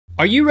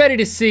Are you ready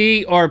to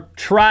see or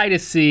try to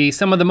see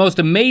some of the most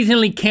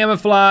amazingly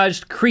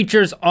camouflaged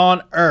creatures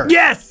on Earth?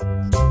 Yes!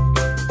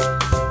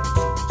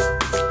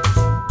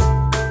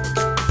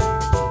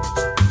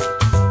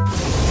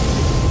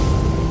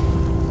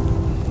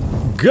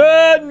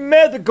 Good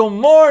mythical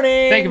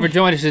morning! Thank you for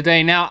joining us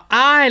today. Now,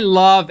 I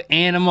love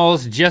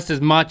animals just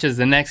as much as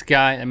the next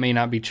guy. That may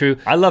not be true.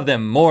 I love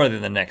them more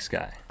than the next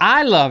guy.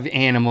 I love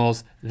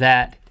animals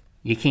that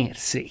you can't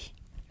see.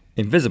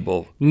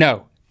 Invisible.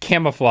 No,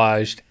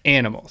 camouflaged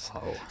animals.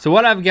 Oh. So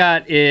what I've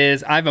got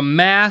is I've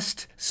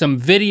amassed some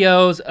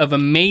videos of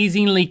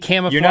amazingly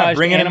camouflaged You're not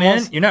bringing animals.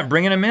 them in? You're not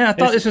bringing them in? I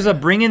thought this was a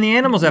Bring in the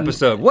Animals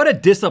episode. What a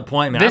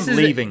disappointment, I'm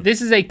leaving. This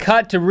is a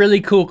cut to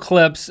really cool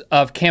clips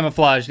of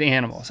camouflaged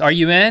animals. Are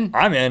you in?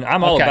 I'm in,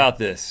 I'm all about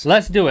this.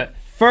 Let's do it.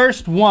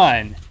 First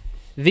one,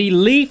 the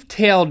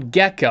leaf-tailed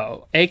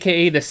gecko,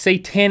 AKA the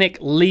satanic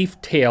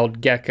leaf-tailed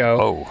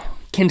gecko. Oh.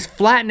 Can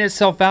flatten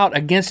itself out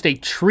against a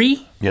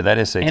tree. Yeah, that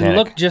is satanic. And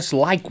look just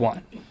like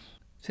one.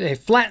 So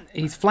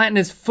he's flattened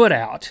his foot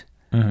out.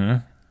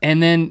 Mm-hmm.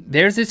 And then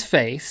there's his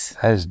face.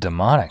 That is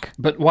demonic.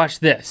 But watch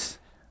this.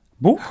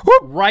 Boop, boop.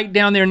 Right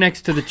down there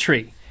next to the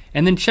tree.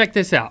 And then check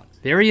this out.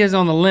 There he is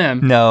on the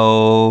limb.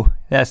 No,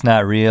 that's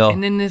not real.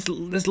 And then this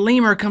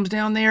lemur comes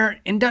down there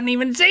and doesn't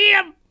even see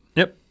him.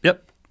 Yep.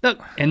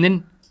 Look, and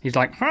then he's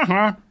like,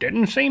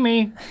 didn't see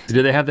me.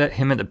 Do they have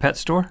him at the pet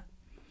store?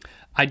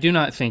 I do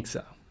not think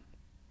so.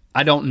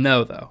 I don't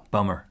know though.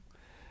 Bummer.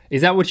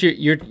 Is that what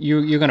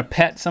you're gonna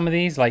pet some of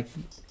these? Like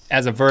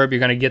as a verb, you're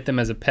gonna get them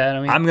as a pet? I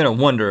mean, I'm gonna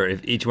wonder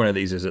if each one of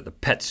these is at the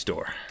pet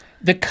store.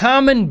 The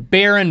common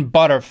barren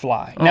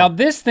butterfly. Oh. Now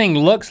this thing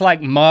looks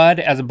like mud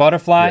as a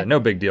butterfly. Yeah, no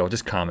big deal,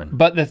 just common.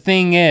 But the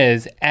thing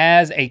is,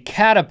 as a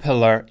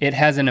caterpillar, it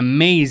has an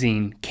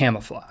amazing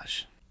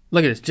camouflage.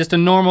 Look at this, just a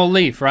normal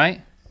leaf,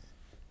 right?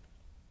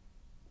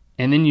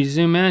 And then you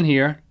zoom in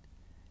here,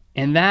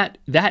 and that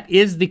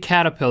is the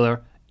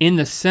caterpillar in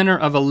the center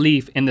of a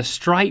leaf, and the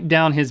stripe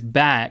down his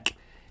back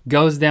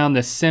goes down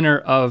the center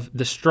of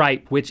the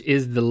stripe, which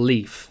is the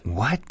leaf.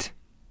 What?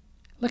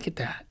 Look at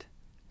that.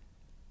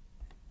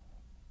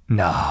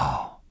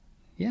 No.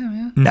 Yeah,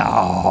 man.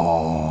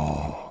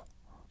 No.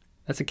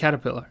 That's a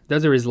caterpillar.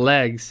 Those are his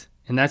legs,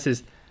 and that's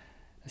his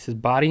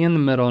body in the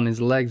middle and his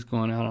legs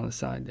going out on the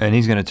side there. And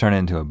he's gonna turn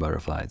into a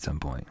butterfly at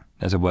some point.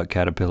 That's what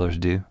caterpillars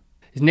do.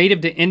 He's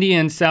native to India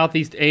and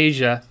Southeast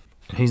Asia.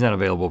 And he's not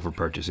available for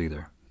purchase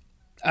either.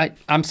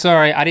 I'm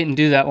sorry, I didn't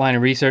do that line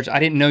of research. I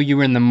didn't know you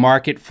were in the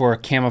market for a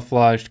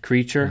camouflaged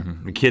creature.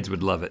 Mm-hmm. The kids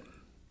would love it.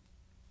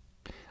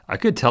 I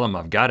could tell them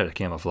I've got a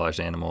camouflaged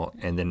animal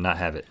and then not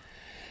have it.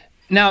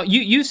 Now,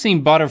 you've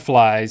seen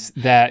butterflies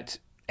that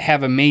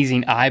have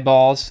amazing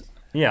eyeballs.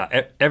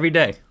 Yeah, every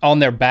day. On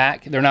their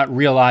back. They're not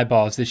real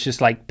eyeballs. It's just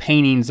like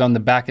paintings on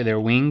the back of their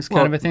wings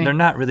kind of a thing. They're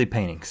not really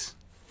paintings.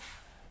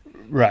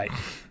 Right.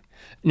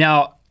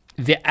 Now,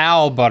 the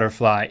owl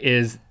butterfly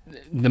is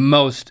the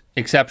most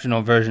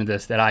exceptional version of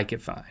this that I could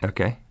find.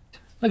 Okay.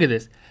 Look at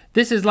this.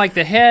 This is like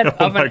the head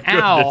of an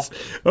owl.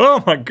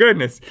 Oh my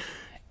goodness.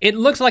 It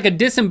looks like a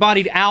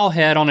disembodied owl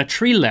head on a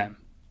tree limb.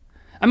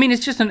 I mean,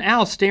 it's just an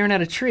owl staring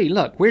at a tree.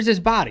 Look, where's his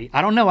body?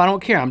 I don't know, I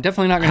don't care. I'm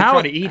definitely not gonna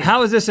try to eat it.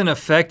 How is this an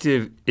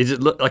effective, is it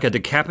look like a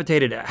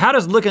decapitated, how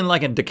does looking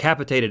like a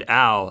decapitated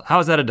owl, how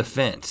is that a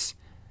defense?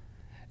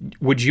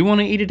 Would you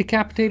wanna eat a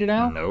decapitated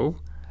owl? No.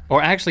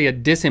 Or actually a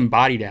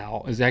disembodied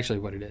owl is actually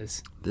what it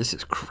is. This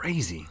is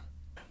crazy.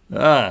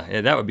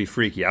 Yeah, that would be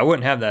freaky. I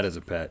wouldn't have that as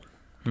a pet.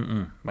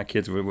 My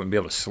kids wouldn't be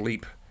able to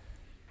sleep.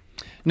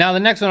 Now the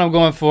next one I'm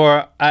going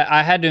for,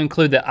 I had to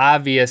include the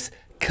obvious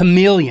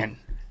chameleon.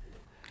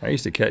 I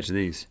used to catch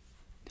these.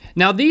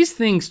 Now these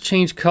things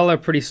change color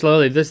pretty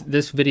slowly.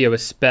 This video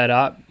is sped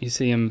up. You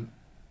see him,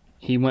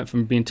 he went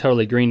from being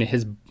totally green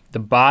to the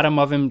bottom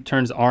of him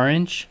turns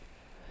orange.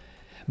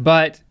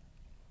 But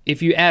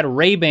if you add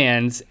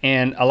Ray-Bans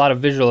and a lot of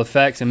visual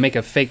effects and make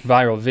a fake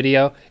viral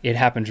video, it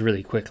happens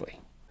really quickly.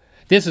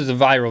 This is a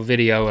viral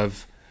video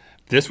of...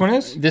 This one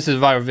is? This is a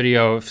viral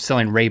video of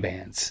selling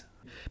Ray-Bans.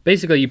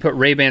 Basically, you put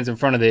Ray-Bans in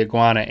front of the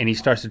iguana and he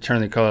starts to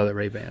turn the color of the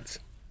Ray-Bans.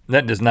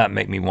 That does not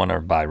make me want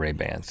to buy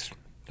Ray-Bans.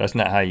 That's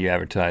not how you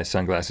advertise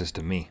sunglasses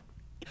to me.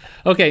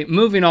 Okay,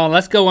 moving on,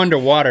 let's go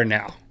underwater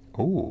now.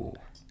 Ooh.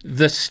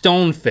 The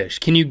stonefish.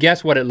 Can you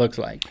guess what it looks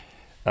like?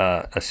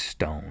 A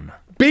stone.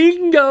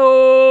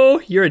 Bingo!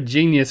 You're a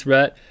genius,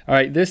 Rhett. All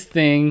right, this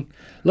thing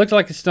looks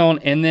like a stone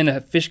and then a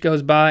fish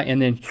goes by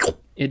and then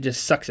it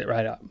just sucks it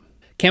right up.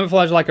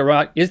 Camouflage like a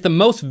rock is the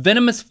most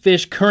venomous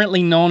fish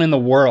currently known in the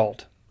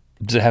world.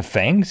 Does it have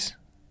fangs?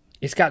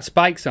 It's got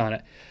spikes on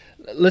it.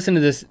 Listen to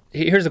this.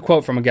 Here's a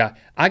quote from a guy.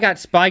 I got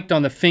spiked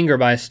on the finger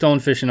by a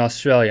stonefish in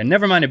Australia.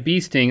 Never mind a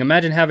bee sting.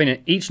 Imagine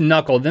having each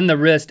knuckle, then the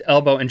wrist,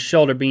 elbow, and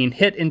shoulder being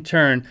hit in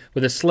turn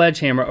with a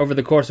sledgehammer over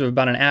the course of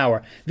about an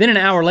hour. Then an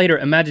hour later,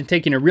 imagine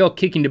taking a real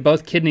kicking to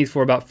both kidneys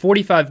for about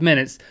 45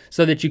 minutes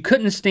so that you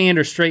couldn't stand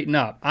or straighten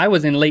up. I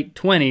was in late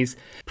 20s,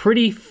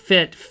 pretty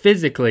fit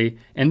physically,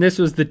 and this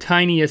was the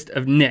tiniest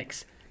of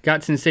nicks.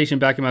 Got sensation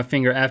back in my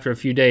finger after a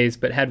few days,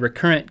 but had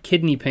recurrent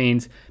kidney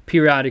pains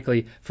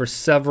periodically for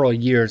several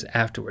years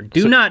afterward.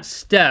 Do not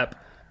step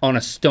on a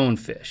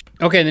stonefish.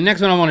 Okay, the next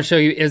one I want to show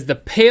you is the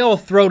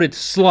pale-throated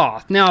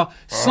sloth. Now,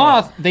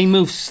 sloth, they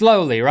move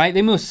slowly, right?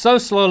 They move so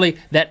slowly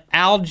that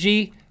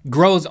algae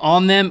grows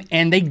on them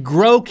and they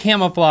grow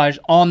camouflage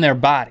on their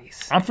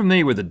bodies. I'm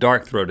familiar with the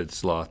dark-throated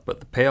sloth,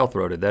 but the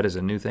pale-throated, that is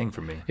a new thing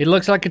for me. It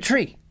looks like a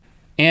tree.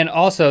 And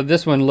also,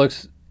 this one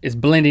is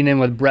blending in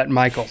with Bret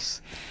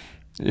Michaels.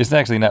 It's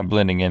actually not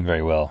blending in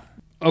very well.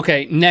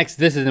 Okay, next,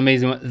 this is an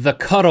amazing one, the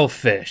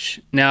cuttlefish.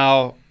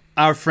 Now,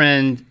 our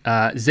friend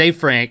Zay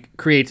Frank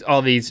creates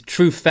all these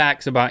true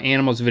facts about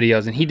animals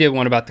videos, and he did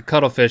one about the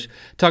cuttlefish,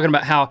 talking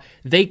about how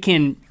they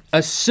can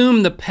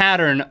assume the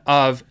pattern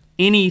of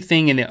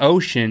anything in the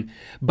ocean,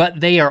 but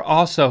they are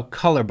also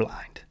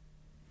colorblind.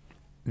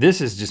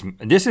 This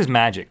is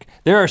magic.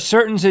 There are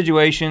certain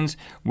situations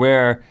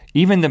where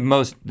even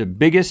the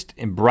biggest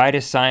and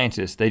brightest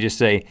scientists, they just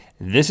say,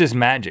 this is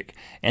magic.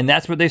 And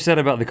that's what they've said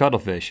about the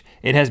cuttlefish.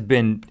 It has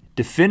been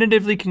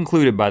definitively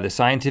concluded by the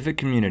scientific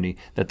community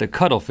that the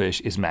cuttlefish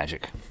is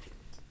magic.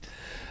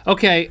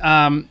 Okay,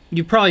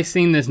 you've probably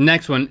seen this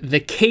next one, the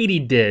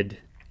katydid,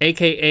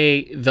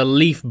 AKA the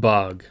leaf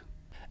bug.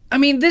 I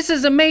mean, this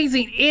is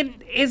amazing.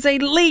 It is a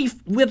leaf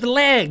with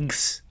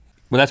legs.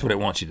 Well, that's what it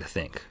wants you to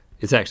think.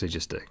 It's actually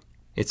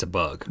it's a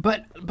bug.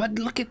 But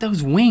look at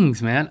those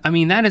wings, man. I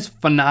mean, that is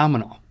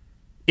phenomenal.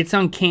 It's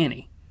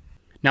uncanny.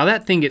 Now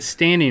that thing it's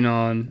standing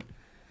on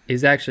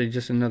is actually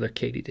just another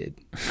katydid.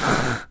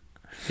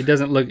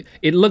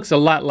 It looks a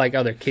lot like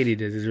other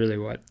katydids is really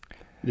what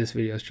this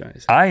video is trying to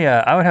say.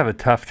 I would have a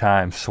tough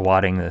time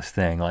swatting this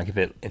thing, like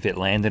if it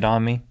landed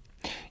on me.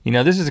 You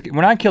know,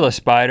 when I kill a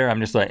spider, I'm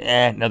just like,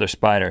 another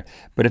spider.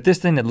 But if this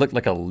thing that looked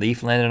like a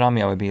leaf landed on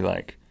me, I would be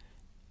like,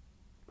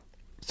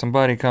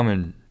 somebody come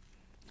and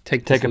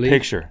take a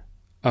picture.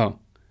 Oh,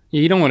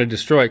 yeah, you don't want to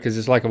destroy it because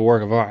it's like a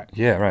work of art.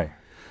 Yeah, right.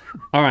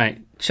 All right,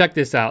 check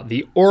this out.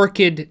 The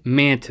orchid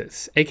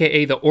mantis,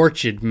 AKA the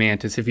orchid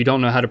mantis, if you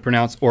don't know how to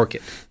pronounce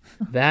orchid.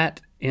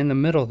 That in the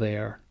middle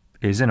there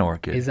is an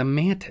orchid. Is a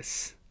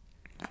mantis.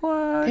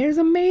 What? There's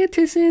a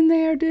mantis in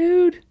there,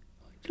 dude.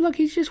 Look,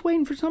 he's just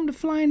waiting for something to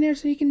fly in there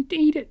so he can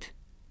eat it.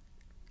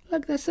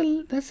 Look, that's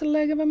the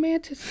leg of a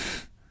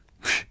mantis.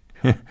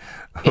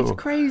 It's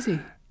crazy.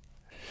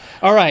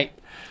 All right,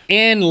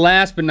 and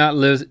last but not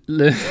loser.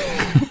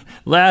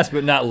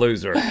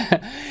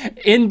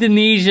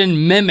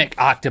 Indonesian mimic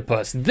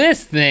octopus.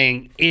 This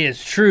thing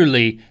is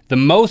truly the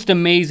most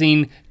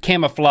amazing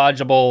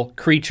camouflageable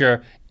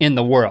creature in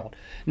the world.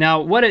 Now,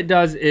 what it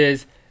does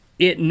is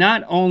it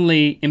not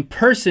only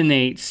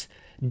impersonates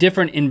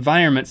different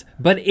environments,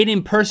 but it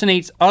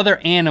impersonates other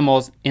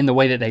animals in the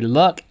way that they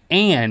look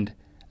and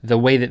the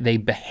way that they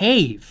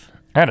behave.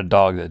 I had a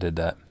dog that did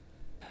that.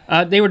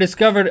 They were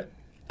discovered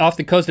off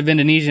the coast of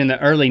Indonesia in the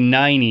early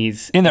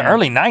 90s. In the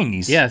early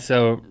 90s? Yeah,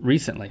 so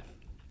recently.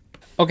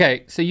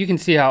 Okay, so you can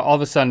see how all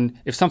of a sudden,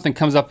 if something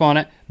comes up on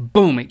it,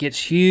 boom, it gets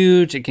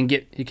huge. It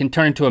can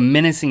turn into a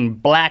menacing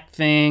black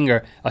thing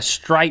or a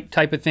stripe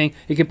type of thing.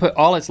 It can put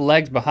all its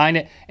legs behind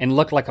it and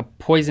look like a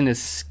poisonous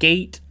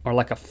skate or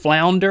like a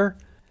flounder.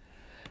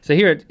 So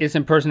here it's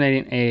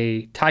impersonating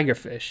a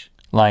tigerfish.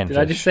 Lionfish. Did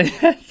I just say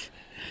that?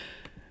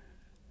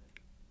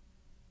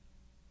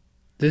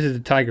 This is a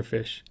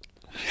tigerfish.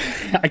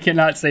 I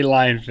cannot say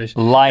lionfish.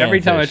 Lionfish.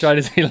 Every time I try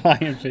to say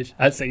lionfish,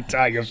 I say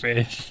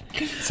tigerfish.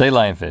 Say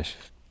lionfish.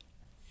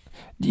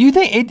 Do you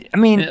think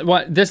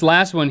this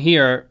last one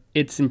here,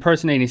 it's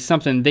impersonating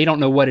something, they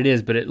don't know what it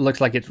is, but it looks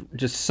like it's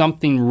just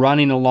something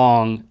running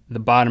along the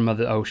bottom of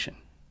the ocean.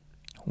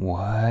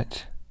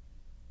 What?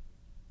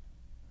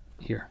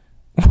 Here.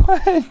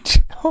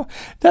 What?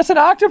 That's an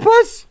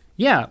octopus?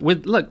 Yeah,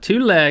 with, look, 2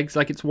 legs,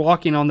 like it's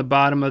walking on the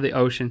bottom of the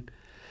ocean.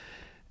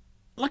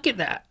 Look at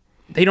that.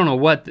 They don't know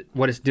what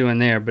it's doing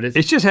there, but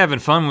it's just having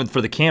fun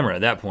for the camera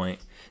at that point.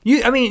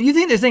 You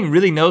think this thing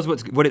really knows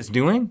what it's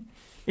doing?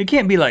 It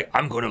can't be like,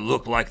 I'm gonna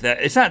look like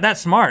that. It's not that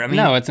smart. I mean,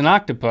 no, it's an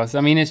octopus.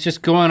 I mean, it's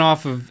just going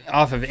off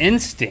of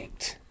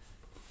instinct.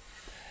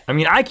 I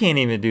mean, I can't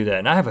even do that,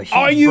 and I have a huge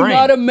brain. Are you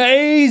not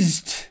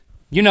amazed?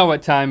 You know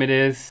what time it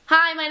is.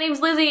 Hi, my name's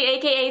Lizzie,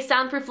 aka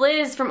Soundproof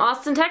Liz from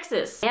Austin,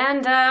 Texas.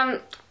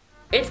 And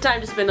it's time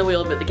to spin the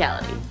wheel of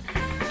mythicality.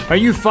 Are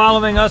you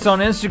following us on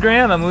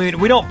Instagram? I mean,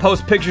 we don't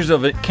post pictures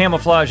of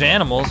camouflage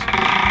animals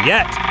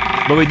yet,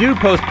 but we do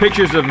post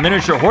pictures of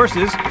miniature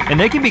horses, and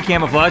they can be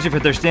camouflaged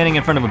if they're standing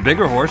in front of a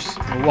bigger horse.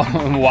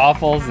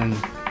 Waffles and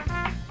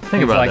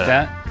things about like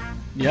that.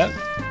 Yep.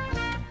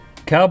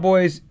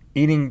 Cowboys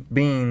eating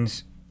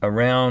beans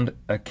around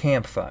a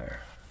campfire.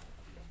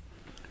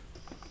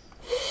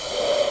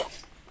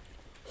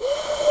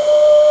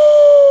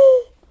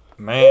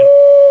 Man.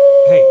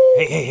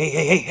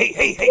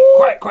 Hey,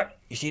 quiet.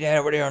 You see that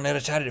over there on the other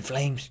side of the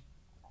flames?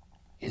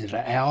 Is it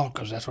an owl?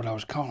 Because that's what I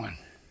was calling.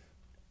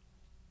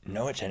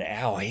 No, it's an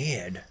owl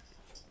head.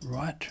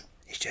 What?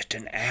 It's just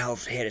an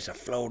owl's head. It's a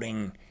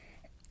floating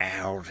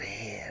owl's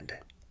head.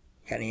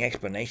 Got any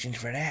explanations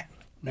for that?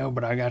 No,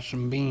 but I got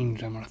some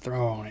beans I'm gonna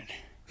throw on it.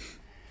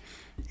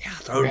 Yeah,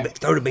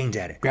 throw the beans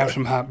at it. Grab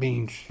some hot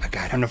beans. I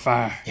got it. On the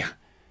fire. Yeah.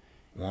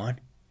 1,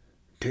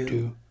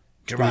 2,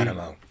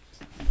 Geronimo.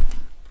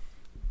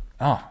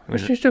 Oh,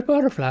 it's just a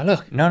butterfly.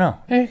 Look. No.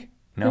 Hey.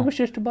 No. It was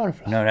just a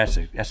butterfly. No, that's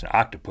an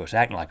octopus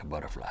acting like a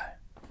butterfly.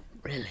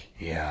 Really?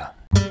 Yeah.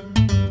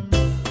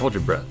 Hold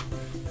your breath.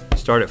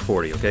 Start at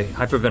 40, okay?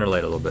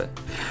 Hyperventilate a little bit.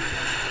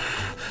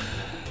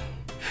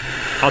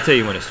 I'll tell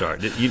you when to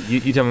start.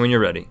 You tell me when you're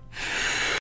ready.